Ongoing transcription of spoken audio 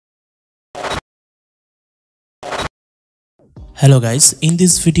Hello guys, in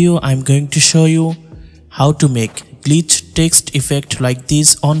this video I'm going to show you how to make glitch text effect like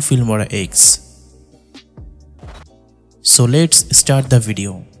this on Filmora X. So let's start the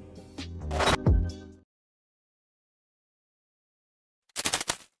video.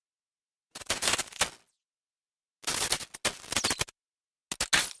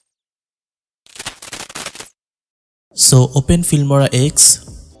 So open Filmora X.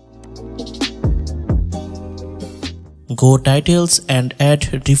 Go titles and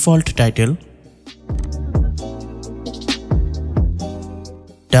add default title.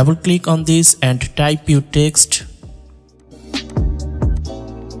 Double click on this and type your text.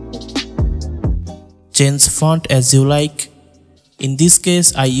 Change font as you like. In this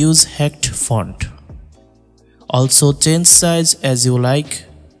case I use hacked font. Also change size as you like.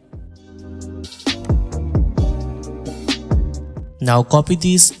 Now copy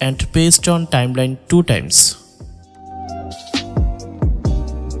this and paste on timeline 2 times.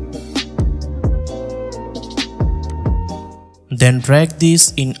 Then drag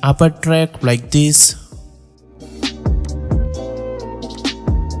this in upper track like this.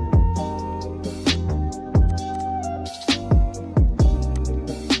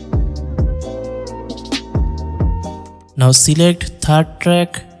 Now select third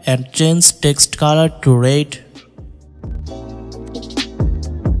track and change text color to red.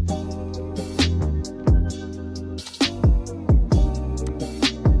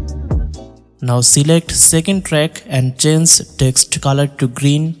 Now select second track and change text color to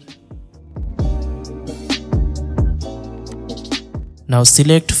green. Now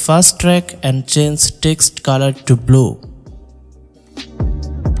select first track and change text color to blue.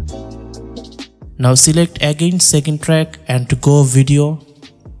 Now select again second track and go video.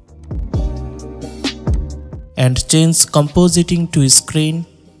 And change compositing to screen.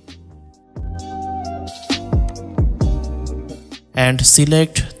 And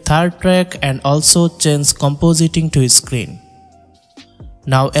select third track and also change compositing to screen.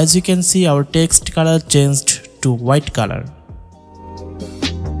 Now as you can see our text color changed to white color.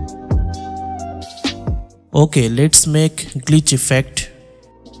 Okay, let's make glitch effect.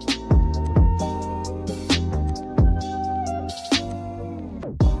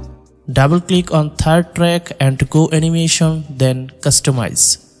 Double click on third track and go animation, then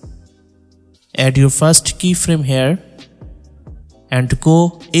customize. Add your first keyframe here. And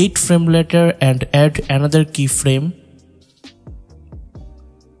go 8 frame later and add another keyframe.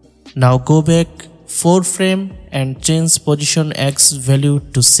 Now go back 4 frame and change position X value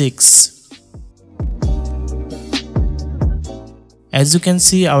to 6. As you can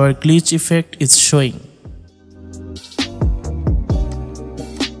see our glitch effect is showing.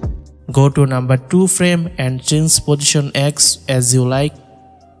 Go to number 2 frame and change position X as you like.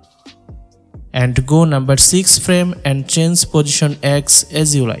 And go number 6 frame and change position X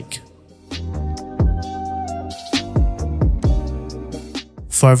as you like.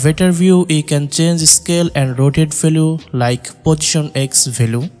 For better view you can change scale and rotate value like position X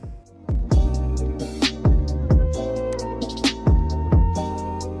value.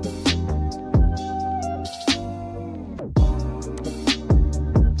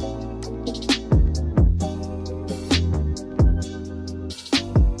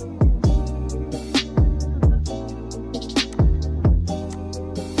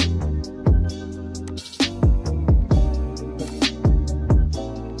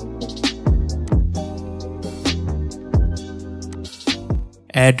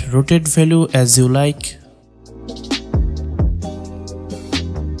 Add rotate value as you like.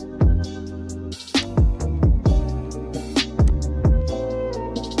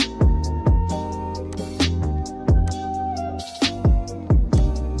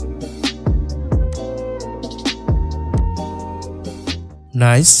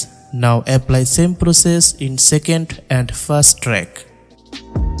 Nice. Now apply same process in second and first track.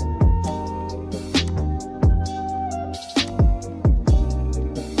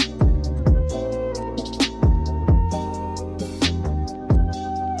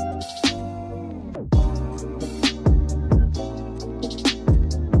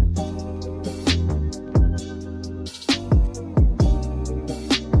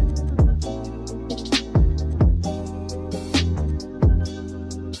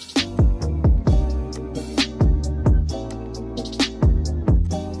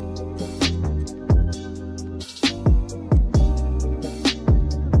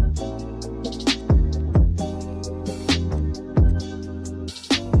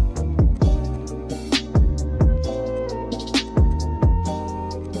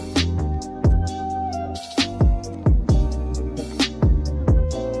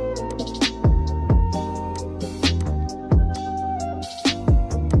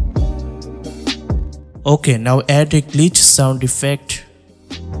 Okay, now add a glitch sound effect.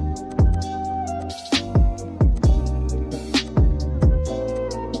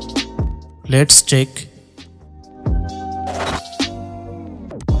 Let's check.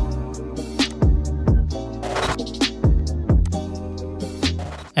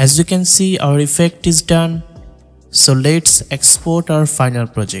 As you can see, our effect is done. So let's export our final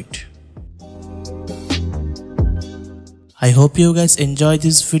project. I hope you guys enjoy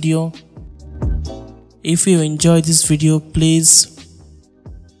this video. If you enjoy this video, please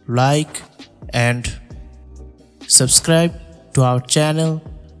like and subscribe to our channel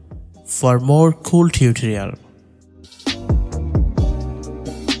for more cool tutorial.